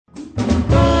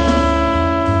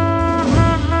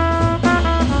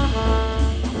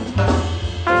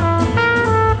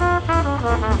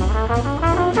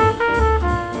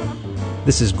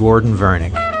This is Gordon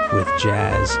Vernick with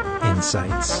Jazz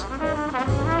Insights.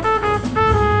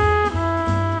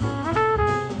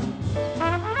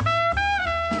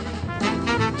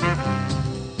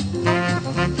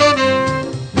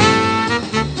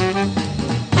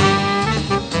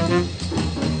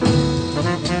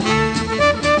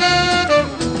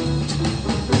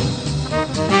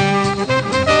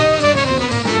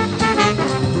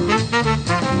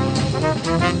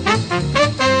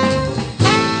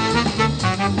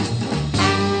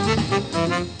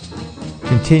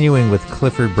 Continuing with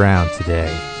Clifford Brown today,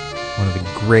 one of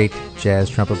the great jazz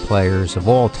trumpet players of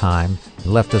all time,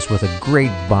 left us with a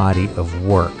great body of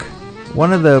work.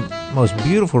 One of the most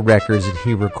beautiful records that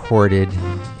he recorded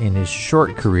in his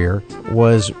short career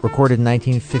was recorded in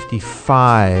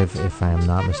 1955, if I am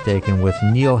not mistaken, with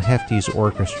Neil Hefti's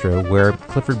orchestra, where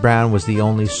Clifford Brown was the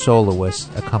only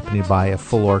soloist accompanied by a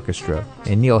full orchestra.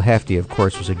 And Neil Hefti, of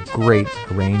course, was a great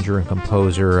arranger and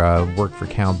composer, worked for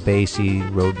Count Basie,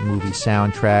 wrote movie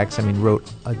soundtracks, wrote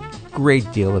a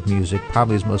great deal of music.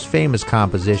 Probably his most famous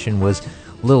composition was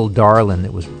Little Darlin',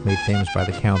 that was made famous by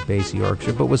the Count Basie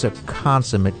Orchestra, but was a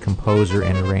consummate composer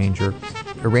and arranger.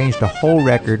 Arranged a whole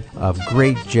record of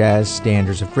great jazz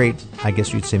standards, of great, I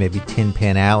guess you'd say maybe Tin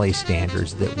Pan Alley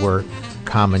standards that were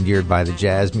commandeered by the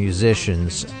jazz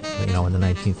musicians, in the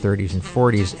 1930s and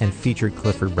 40s, and featured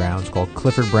Clifford Brown. It's called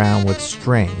Clifford Brown with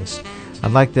Strings.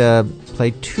 I'd like to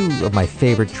play two of my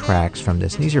favorite tracks from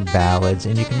this. And these are ballads,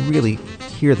 and you can really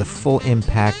hear the full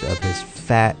impact of his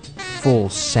fat, full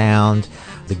sound,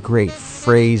 the great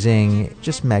phrasing,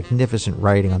 just magnificent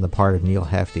writing on the part of Neil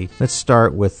Hefti. Let's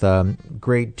start with a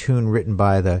great tune written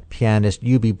by the pianist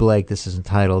U.B. Blake. This is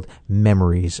entitled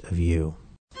Memories of You.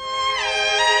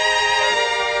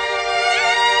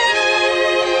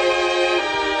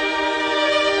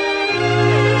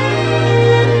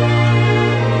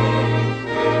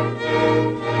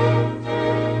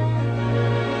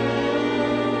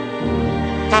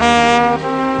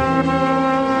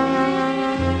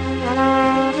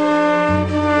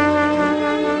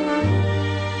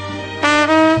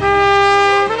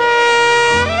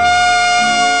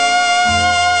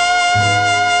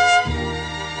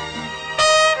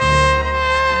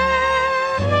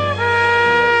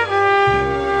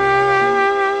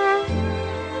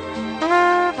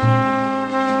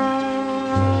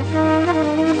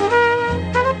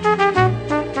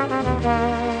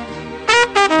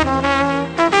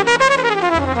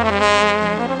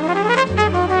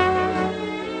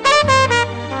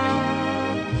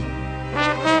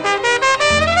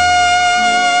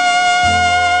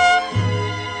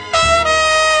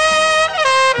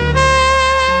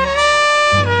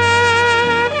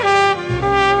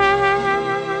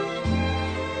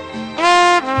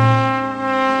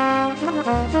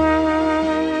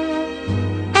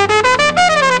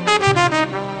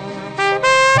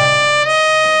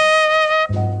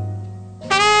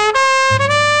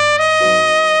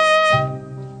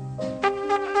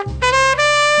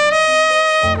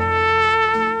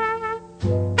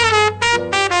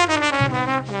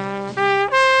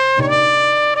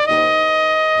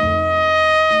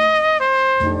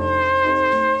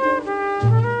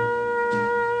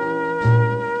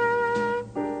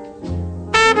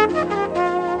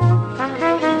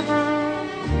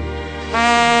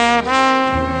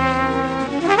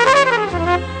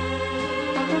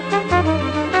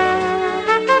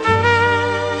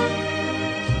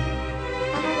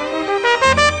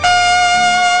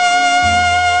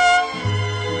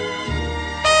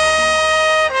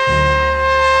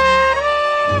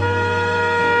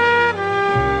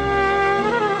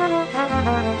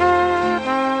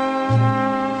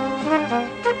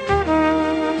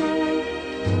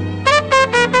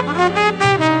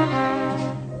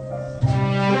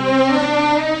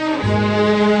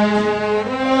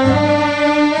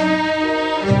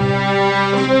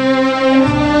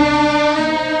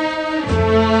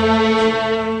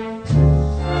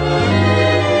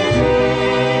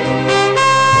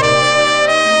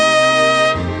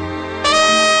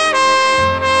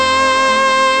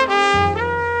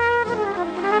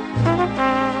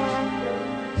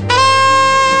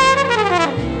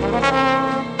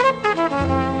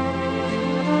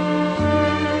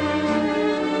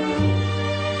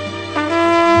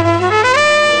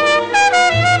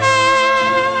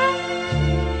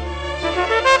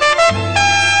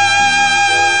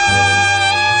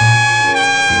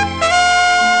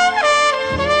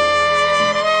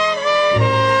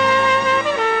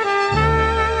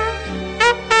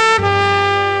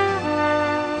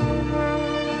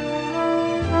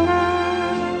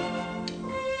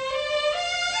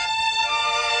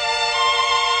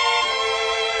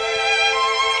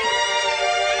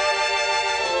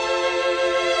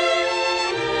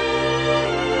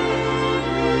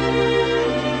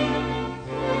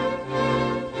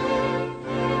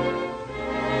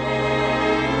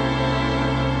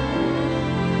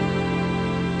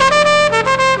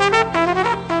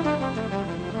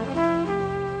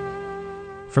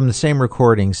 From the same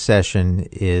recording session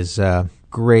is a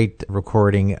great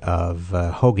recording of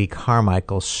Hoagy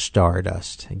Carmichael's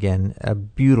Stardust. Again, a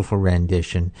beautiful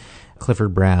rendition.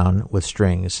 Clifford Brown with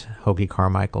strings, Hoagy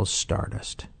Carmichael's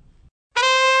Stardust.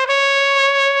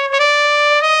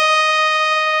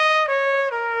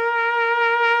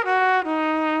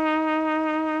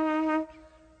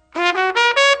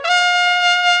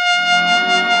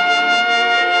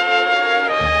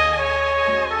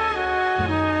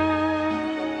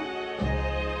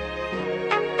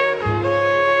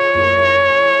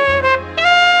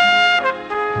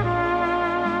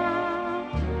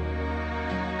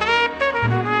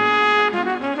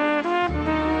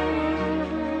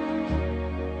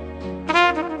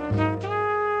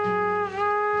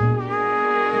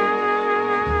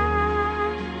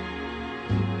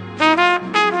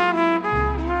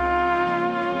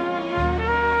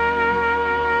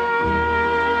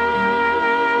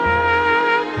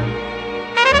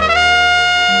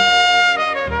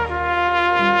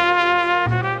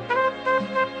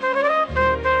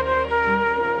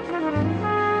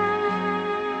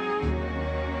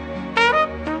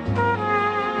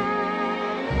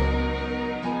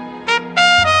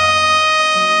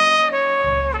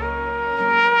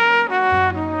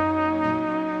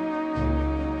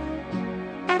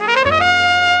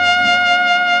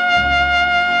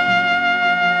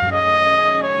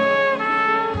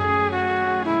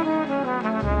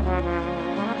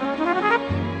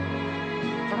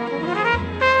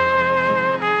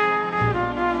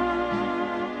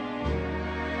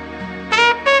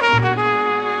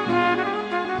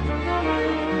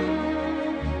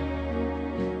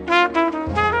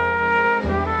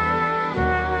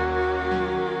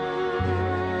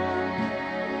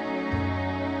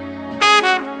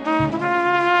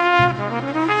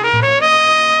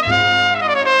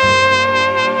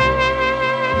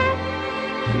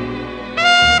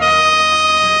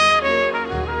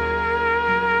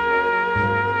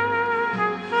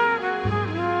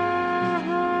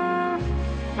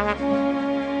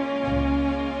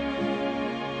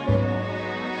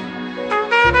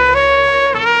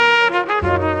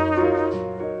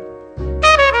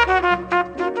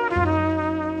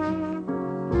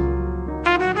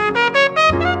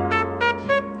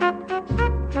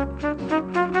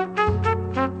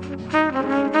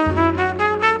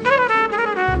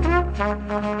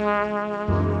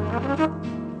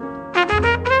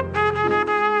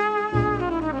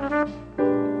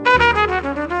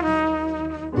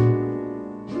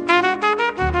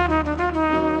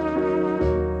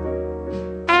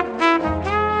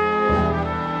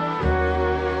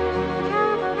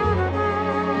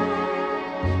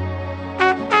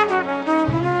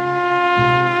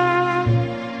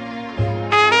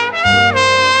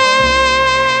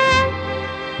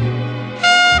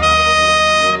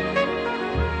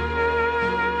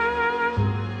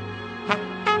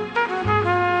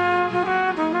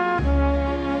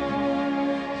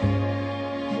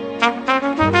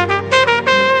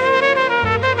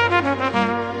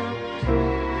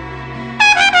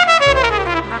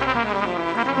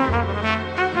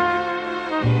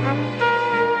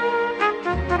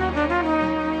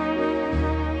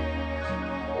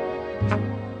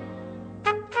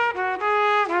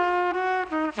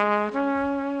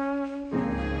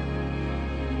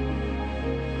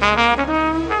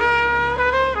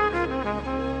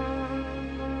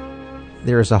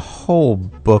 There's a whole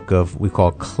book of we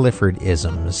call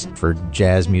Clifford-isms for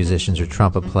jazz musicians or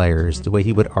trumpet players. The way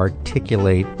he would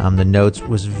articulate the notes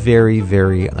was very,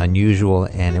 very unusual,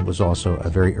 and it was also a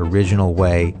very original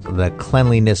way. The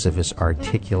cleanliness of his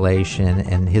articulation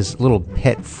and his little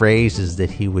pet phrases that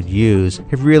he would use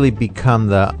have really become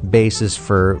the basis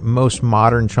for most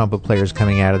modern trumpet players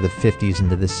coming out of the 50s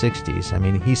into the 60s. I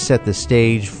mean, he set the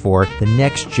stage for the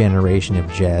next generation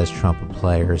of jazz trumpet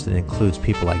players that includes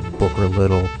people like Booker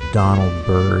Little, Donald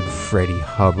Byrd, Freddie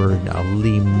Hubbard,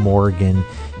 Lee Morgan,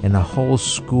 and a whole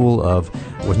school of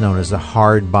what was known as the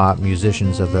hard bop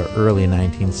musicians of the early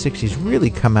 1960s really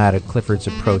come out of Clifford's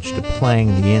approach to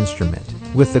playing the instrument.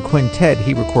 With the quintet,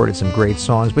 he recorded some great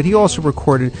songs, but he also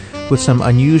recorded with some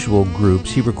unusual groups.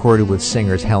 He recorded with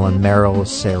singers Helen Merrill,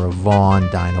 Sarah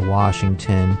Vaughan, Dinah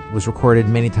Washington. It was recorded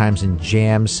many times in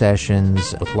jam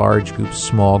sessions with large groups,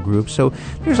 small groups. So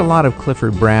there's a lot of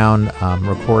Clifford Brown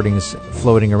recordings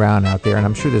floating around out there, and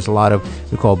I'm sure there's a lot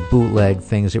of, we call bootleg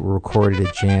things that were recorded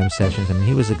at jam sessions. I mean,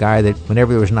 he was a guy that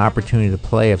whenever there was an opportunity to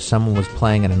play, if someone was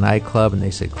playing in a nightclub and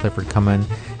they said, "Clifford, come in,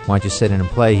 why don't you sit in and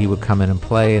play?" he would come in and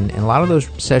play, and a lot of those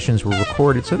sessions were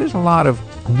recorded. So there's a lot of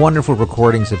wonderful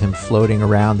recordings of him floating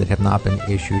around that have not been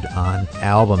issued on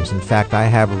albums. In fact, I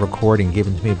have a recording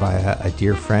given to me by a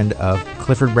dear friend of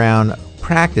Clifford Brown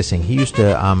practicing. He used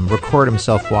to record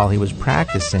himself while he was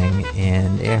practicing,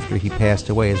 and after he passed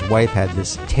away, his wife had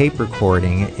this tape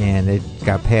recording, and it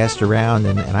got passed around,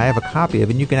 and I have a copy of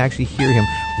it, and you can actually hear him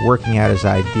working out his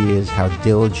ideas, how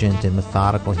diligent and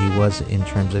methodical he was in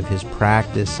terms of his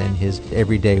practice and his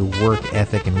everyday work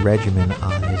ethic and regimen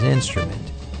on his instrument.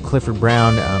 Clifford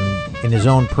Brown, in his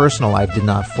own personal life, did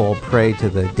not fall prey to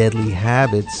the deadly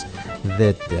habits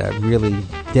that really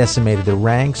decimated the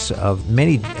ranks of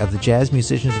many of the jazz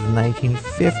musicians of the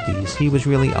 1950s. He was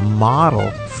really a model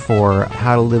for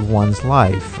how to live one's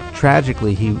life.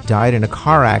 Tragically, he died in a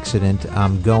car accident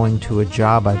going to a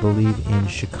job, I believe, in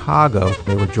Chicago.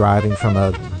 They were driving from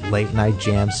a late-night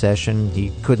jam session.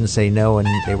 He couldn't say no, and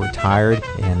they were tired,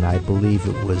 and I believe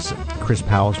it was Chris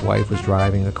Powell's wife was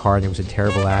driving the car, and there was a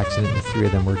terrible accident, and the three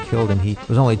of them were killed, and he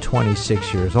was only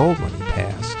 26 years old when he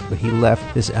passed. But he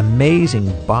left this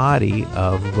amazing body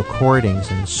of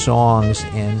recordings and songs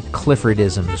and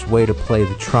Cliffordisms, way to play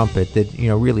the trumpet that,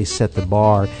 really set the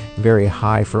bar very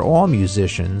high for all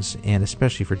musicians, and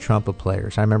especially for trumpet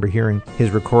players. I remember hearing his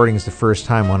recordings the first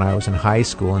time when I was in high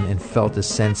school and felt a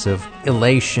sense of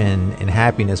elation and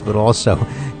happiness, but also,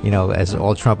 as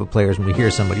all trumpet players, when we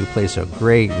hear somebody who plays so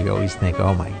great, we always think,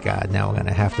 oh my God, now we're going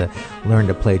to have to learn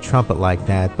to play trumpet like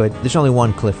that. But there's only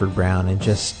one Clifford Brown, and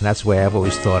that's the way I've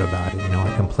always thought about it.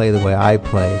 I can play the way I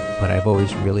play, but I've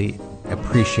always really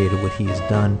appreciated what he has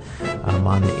done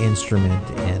on the instrument,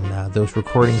 and those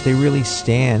recordings, they really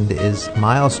stand as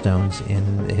milestones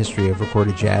in the history of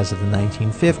recorded jazz of the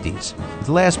 1950s.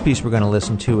 The last piece we're going to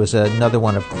listen to is another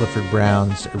one of Clifford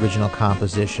Brown's original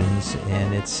compositions,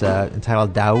 and it's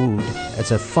entitled Daoud.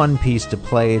 It's a fun piece to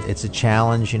play. It's a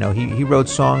challenge. He wrote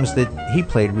songs that he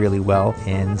played really well,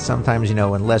 and sometimes,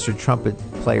 when lesser trumpet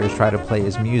players try to play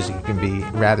his music, it can be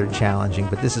rather challenging,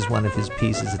 but this is one of his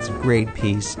pieces. It's a great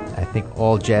piece. I think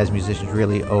all jazz musicians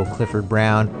really owe Clifford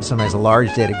Brown sometimes a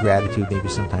large debt of gratitude, maybe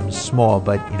sometimes small,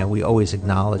 but we always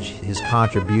acknowledge his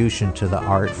contribution to the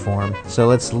art form. So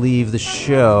let's leave the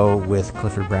show with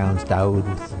Clifford Brown's Daoud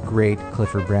with the great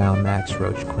Clifford Brown Max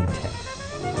Roach Quintet.